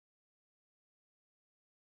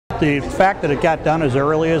the fact that it got done as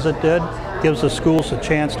early as it did gives the schools a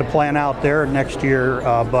chance to plan out their next year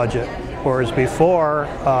budget. Whereas before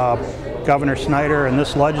Governor Snyder and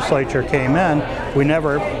this legislature came in,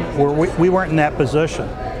 we weren't in that position.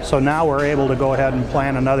 So now we're able to go ahead and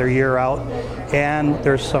plan another year out, and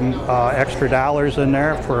there's some extra dollars in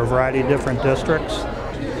there for a variety of different districts.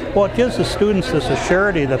 Well, it gives the students this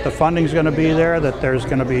assurity that the funding's going to be there, that there's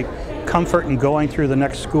going to be comfort in going through the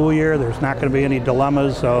next school year. There's not going to be any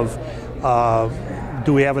dilemmas of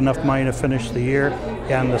do we have enough money to finish the year,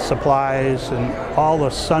 and the supplies and all the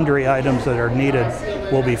sundry items that are needed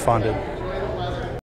will be funded.